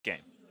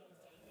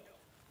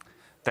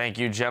Thank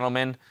you,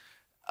 gentlemen.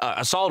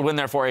 A solid win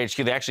there for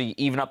AHQ. They actually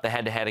even up the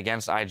head-to-head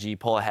against IG,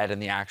 pull ahead in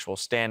the actual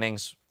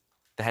standings.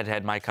 The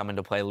head-to-head might come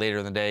into play later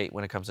in the day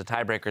when it comes to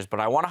tiebreakers, but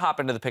I want to hop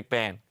into the pick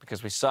ban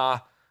because we saw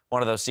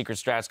one of those secret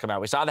strats come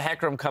out. We saw the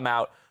Hecarim come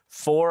out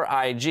for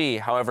IG,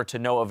 however, to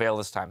no avail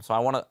this time. So I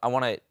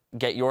want to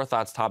get your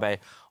thoughts, Tabe,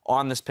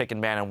 on this pick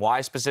and ban and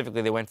why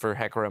specifically they went for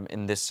Hecarim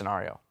in this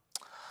scenario.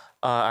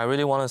 I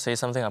really want to say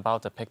something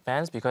about the pick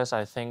bans because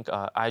I think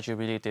IG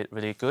really did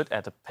really good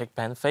at the pick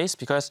ban phase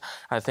because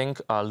I think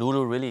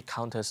Lulu really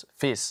counters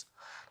Fizz.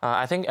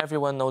 I think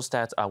everyone knows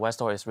that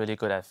Westor is really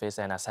good at Fizz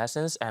and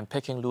Assassins, and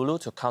picking Lulu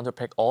to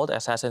counterpick all the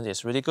Assassins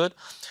is really good.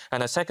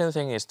 And the second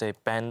thing is they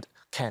banned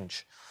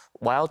Kench.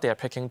 While they're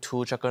picking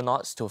two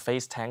Juggernauts to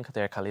face tank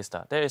their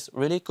Kalista. That is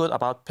really good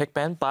about pick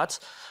ban, but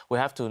we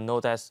have to know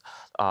that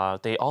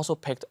they also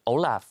picked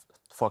Olaf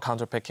for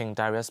counterpicking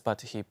Darius,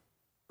 but he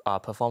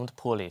performed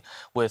poorly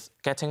with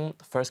getting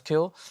the first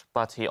kill,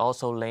 but he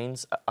also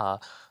lanes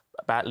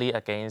badly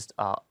against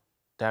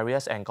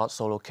Darius and got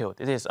solo killed.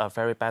 It is a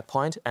very bad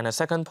point. And the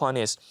second point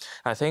is,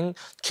 I think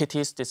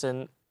Kitties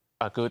isn't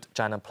a good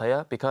Janna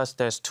player because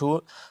there's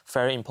two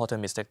very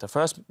important mistakes. The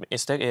first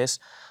mistake is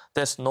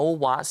there's no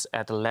wards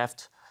at the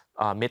left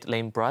mid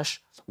lane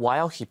brush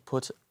while he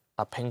put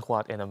a pink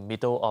ward in the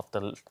middle of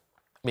the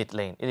mid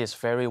lane. It is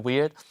very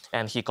weird,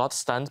 and he got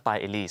stunned by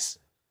Elise.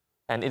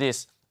 And it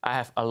is, I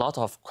have a lot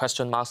of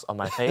question marks on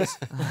my face.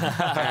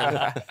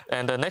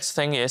 and the next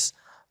thing is,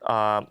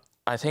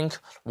 I think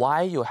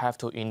why you have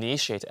to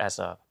initiate as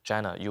a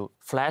Janna. You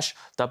flash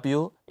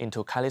W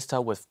into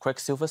Kalista with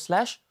Quicksilver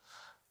Slash.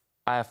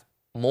 I have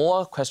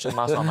more question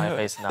marks on my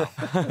face now.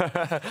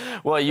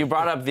 Well, you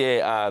brought up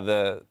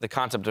the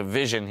concept of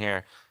vision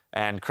here.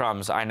 And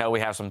Crumbs, I know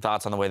we have some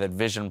thoughts on the way that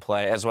Vision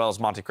play, as well as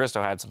Monte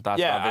Cristo had some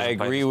thoughts about Vision play.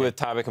 Yeah, I agree with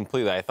Tabe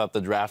completely. I thought the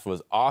draft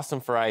was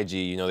awesome for IG.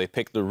 You know, they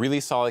picked a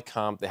really solid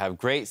comp. They have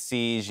great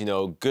siege, you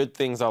know, good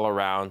things all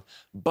around.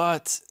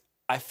 But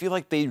I feel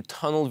like they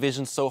tunneled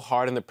Vision so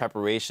hard in the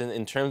preparation.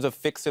 In terms of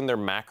fixing their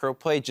macro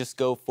play, just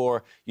go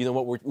for, you know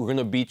what, we're going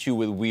to beat you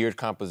with weird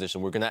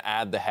composition. We're going to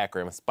add the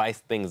Hecarim, spice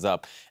things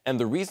up. And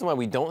the reason why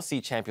we don't see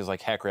champions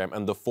like Hecarim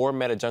and the four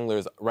meta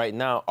junglers right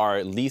now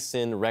are Lee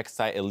Sin,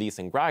 Rek'Sai, Elise,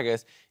 and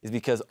Gragas is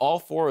because all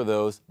four of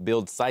those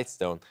build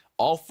Sightstone.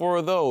 All four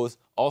of those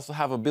also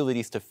have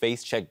abilities to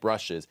face check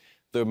brushes.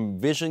 The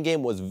Vision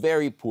game was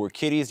very poor.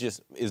 Kitties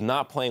just is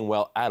not playing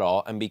well at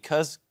all. And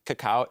because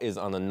Kakao is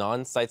on a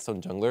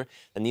non-Sightstone jungler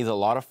that needs a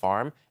lot of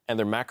farm and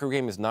their macro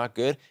game is not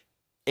good,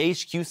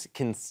 HQ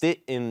can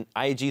sit in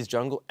IG's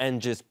jungle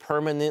and just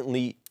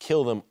permanently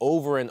kill them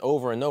over and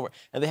over and over.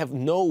 And they have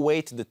no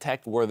way to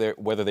detect whether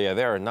they are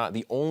there or not.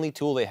 The only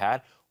tool they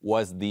had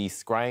was the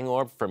Scrying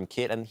Orb from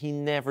Kit, and he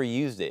never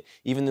used it.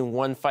 Even in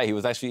one fight,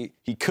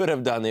 he could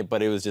have done it,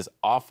 but it was just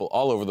awful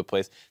all over the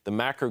place. The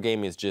macro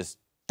game is just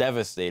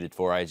devastated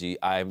for IG.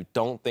 I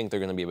don't think they're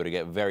going to be able to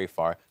get very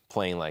far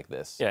playing like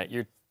this. Yeah,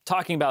 you're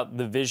talking about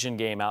the Vision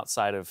game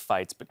outside of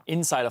fights, but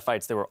inside of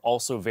fights, they were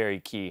also very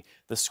key.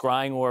 The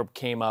Scrying Orb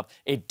came up.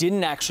 It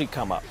didn't actually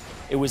come up.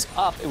 It was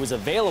up. It was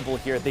available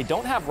here. They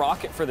don't have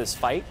Rocket for this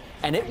fight,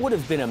 and it would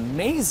have been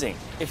amazing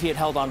if he had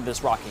held on to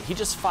this Rocket. He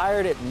just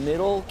fired it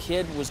middle.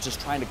 Kid was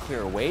just trying to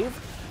clear a wave.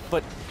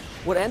 But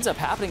what ends up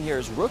happening here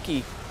is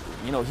Rookie,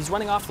 you know, he's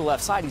running off the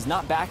left side. He's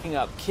not backing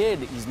up Kid.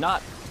 He's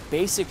not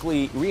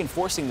basically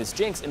reinforcing this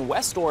Jinx. In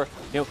Westor,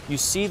 you know, you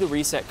see the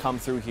reset come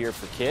through here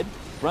for Kid.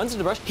 Runs into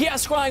the brush. He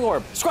has Scrying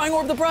Orb. Scrying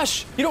Orb the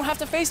brush. You don't have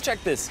to face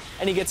check this.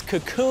 And he gets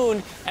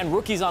cocooned, and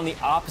Rookie's on the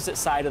opposite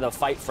side of the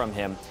fight from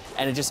him.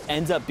 And it just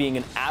ends up being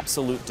an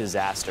absolute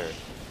disaster.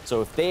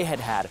 So if they had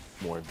had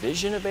more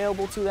vision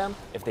available to them,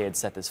 if they had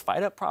set this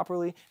fight up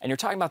properly, and you're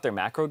talking about their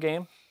macro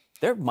game,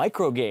 their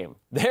micro game,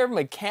 their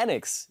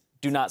mechanics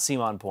do not seem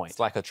on point. It's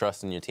lack of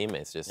trust in your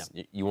teammates. Just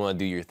you want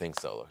to do your thing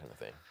solo kind of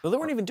thing. Well, they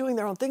weren't even doing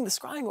their own thing. The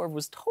Scrying Orb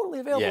was totally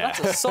available. Yeah. That's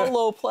a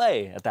solo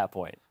play at that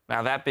point.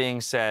 Now, that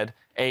being said,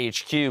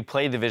 AHQ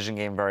played the Vision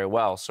game very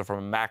well. So from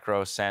a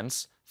macro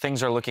sense,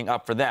 things are looking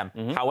up for them.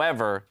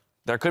 However,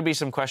 there could be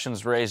some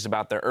questions raised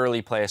about their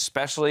early play,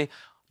 especially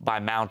by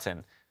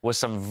Mountain, with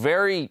some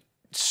very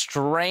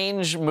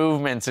strange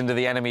movements into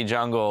the enemy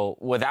jungle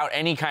without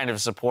any kind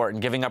of support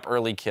and giving up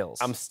early kills.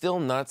 I'm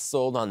still not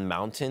sold on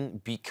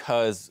Mountain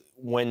because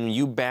when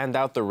you banned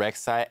out the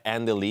Rek'Sai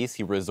and the Elise,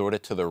 he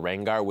resorted to the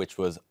Rengar, which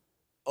was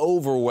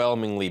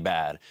overwhelmingly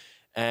bad.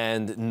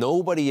 And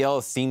nobody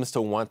else seems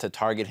to want to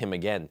target him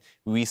again.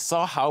 We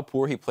saw how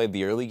poor he played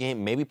the early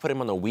game. Maybe put him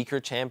on a weaker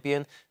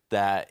champion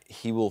that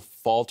he will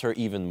falter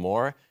even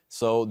more.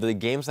 So the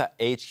games that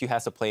HQ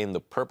has to play in the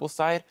purple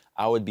side,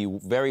 I would be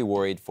very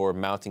worried for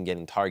Mountain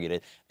getting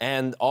targeted.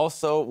 And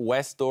also,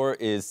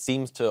 Westor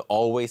seems to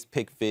always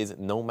pick Fizz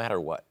no matter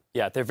what.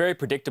 Yeah, they're very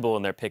predictable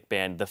in their pick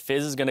ban. The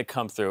Fizz is going to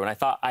come through, and I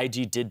thought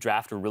IG did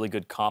draft a really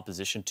good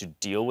composition to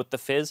deal with the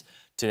Fizz,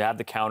 to have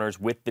the counters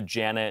with the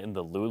Janna and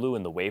the Lulu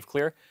and the wave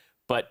clear.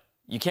 But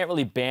you can't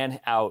really ban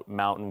out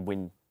Mountain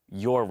when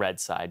you're red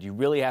side. You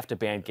really have to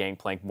ban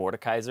Gangplank,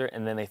 Mordekaiser,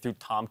 and then they threw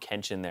Tom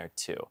Kench in there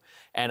too.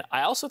 And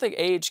I also think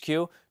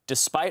AHQ,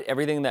 despite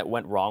everything that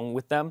went wrong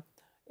with them,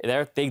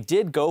 They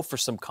did go for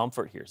some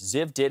comfort here.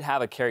 Ziv did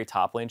have a carry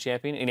top lane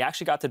champion, and he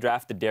actually got to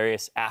draft the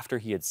Darius after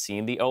he had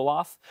seen the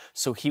Olaf,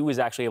 so he was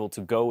actually able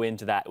to go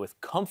into that with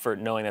comfort,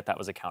 knowing that that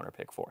was a counter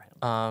pick for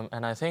him.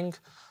 And I think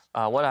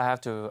what I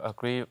have to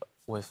agree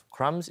with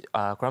Crumbs,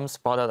 Crumbs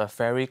brought out a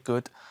very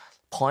good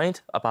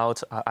point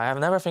about, I have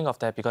never think of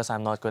that because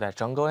I'm not good at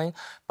jungling,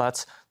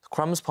 but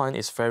Crumb's point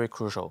is very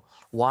crucial.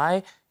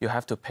 Why you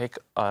have to pick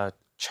a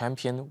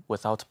champion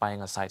without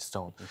buying a side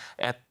stone?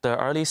 At the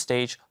early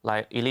stage,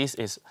 like Elise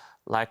is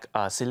like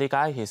a silly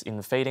guy, he's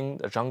invading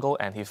the jungle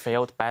and he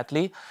failed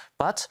badly.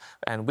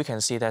 And we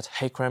can see that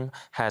Hecarim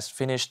has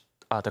finished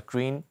the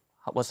green,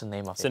 what's the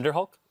name of it?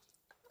 Cinderhulk?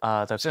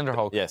 The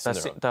Cinderhulk. Yes,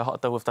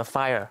 with the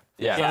fire.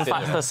 Yeah.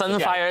 The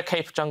Sunfire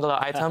Cape jungler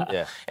item.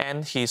 Yeah.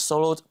 And he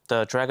soloed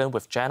the dragon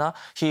with Janna.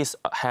 He's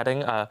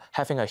having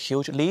a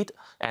huge lead,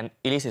 and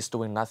Elise is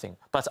doing nothing.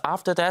 But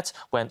after that,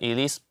 when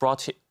Elise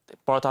brought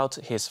out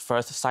his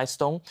first side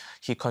stone,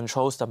 he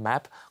controls the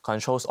map,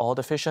 controls all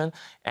the vision,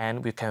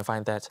 and we can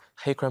find that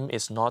Hecarim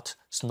is not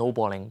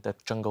snowballing the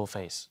jungle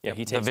phase. Yeah,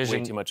 he takes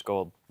way too much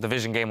gold. The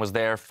vision game was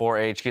there for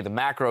HQ. The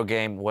macro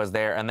game was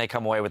there, and they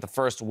come away with the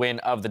first win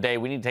of the day.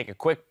 We need to take a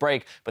quick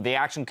break, but the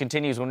action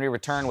continues when we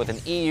return with an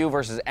EU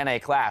versus NA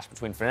clash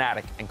between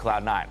Fnatic and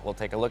Cloud9. We'll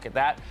take a look at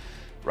that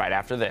right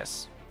after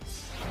this.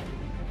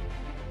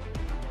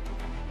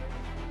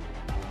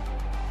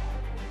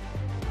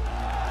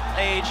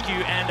 AHQ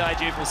and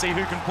IG. We'll see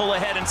who can pull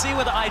ahead and see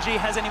whether IG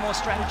has any more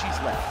strategies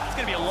left. It's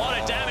going to be a lot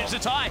of damage to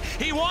Ty.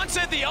 He wants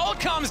it. The ult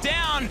comes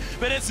down,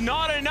 but it's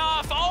not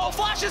enough. Oh,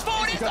 flashes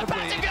forward. Is the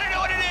passive going to do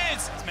what it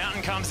is? This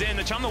Mountain comes in.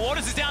 The Chum the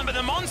Waters is down, but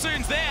the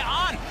Monsoon's there.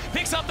 Arn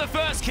picks up the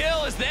first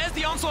kill as there's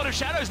the onslaught of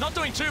shadows. Not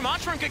doing too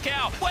much from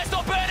Kakao. We're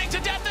still burning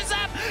to death. The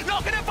Zap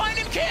not going to find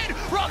him. Kid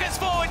rockets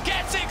forward,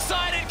 gets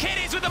excited.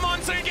 Kiddies with the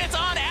Monsoon, gets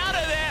Arn out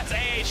of there. It's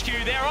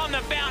AHQ. They're on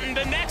the fountain.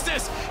 The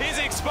Nexus is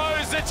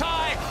exposed to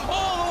Ty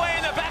all the way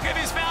in the back of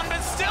his fountain,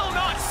 but still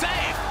not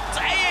safe. It's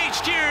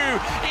AHQ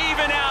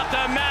even out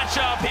the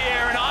matchup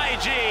here, and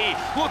IG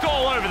look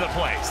all over the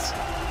place.